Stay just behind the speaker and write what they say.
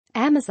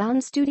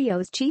Amazon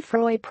Studios chief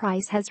Roy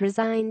Price has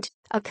resigned,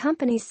 a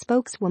company's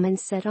spokeswoman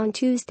said on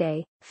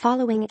Tuesday,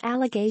 following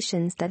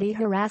allegations that he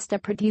harassed a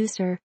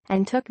producer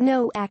and took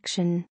no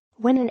action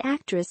when an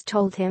actress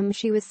told him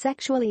she was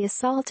sexually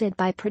assaulted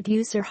by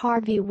producer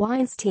Harvey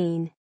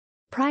Weinstein.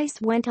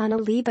 Price went on a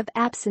leave of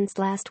absence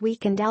last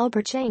week and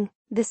Albert Cheng,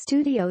 the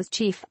studio's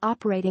chief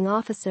operating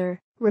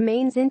officer,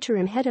 remains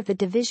interim head of the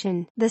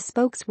division, the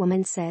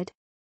spokeswoman said.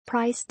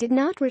 Price did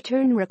not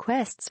return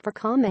requests for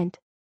comment.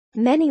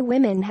 Many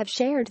women have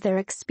shared their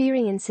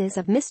experiences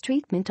of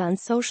mistreatment on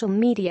social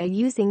media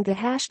using the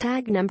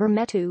hashtag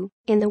 #MeToo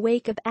in the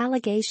wake of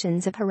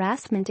allegations of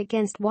harassment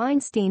against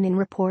Weinstein in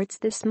reports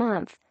this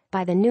month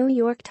by the New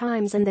York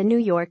Times and the New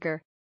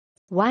Yorker.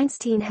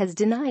 Weinstein has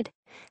denied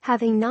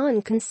having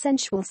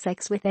non-consensual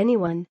sex with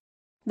anyone.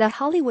 The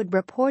Hollywood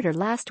Reporter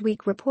last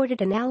week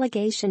reported an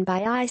allegation by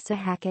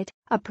Hackett,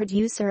 a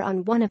producer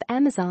on one of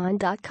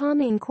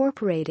Amazon.com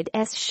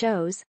Incorporated's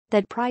shows,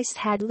 that Price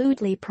had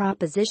lewdly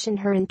propositioned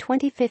her in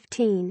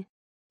 2015.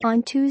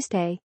 On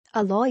Tuesday,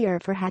 a lawyer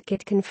for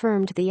Hackett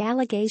confirmed the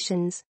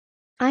allegations.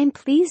 "I'm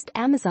pleased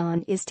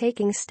Amazon is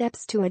taking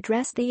steps to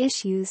address the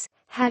issues,"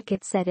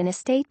 Hackett said in a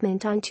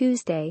statement on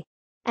Tuesday.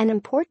 "An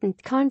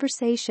important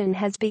conversation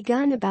has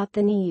begun about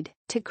the need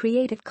to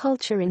create a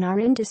culture in our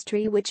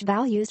industry which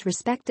values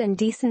respect and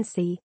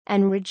decency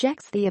and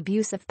rejects the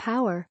abuse of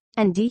power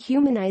and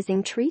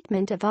dehumanizing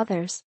treatment of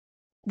others."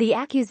 The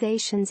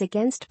accusations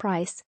against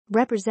Price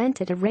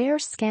represented a rare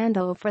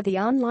scandal for the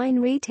online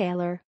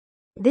retailer.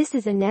 "This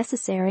is a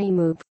necessary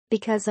move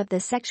because of the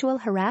sexual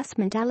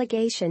harassment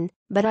allegation,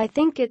 but I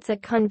think it's a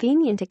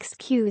convenient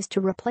excuse to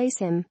replace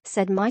him,"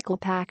 said Michael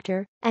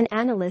Pachter, an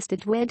analyst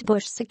at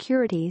Wedbush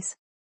Securities.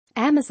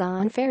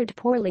 Amazon fared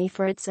poorly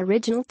for its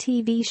original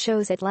TV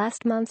shows at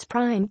last month's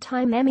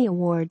Primetime Emmy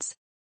Awards.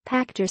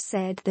 Pachter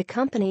said the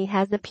company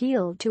has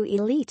appealed to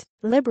elite,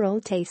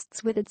 liberal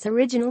tastes with its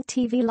original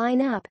TV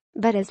lineup,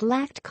 but has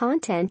lacked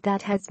content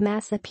that has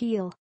mass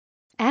appeal.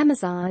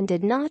 Amazon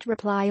did not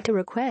reply to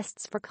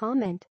requests for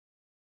comment.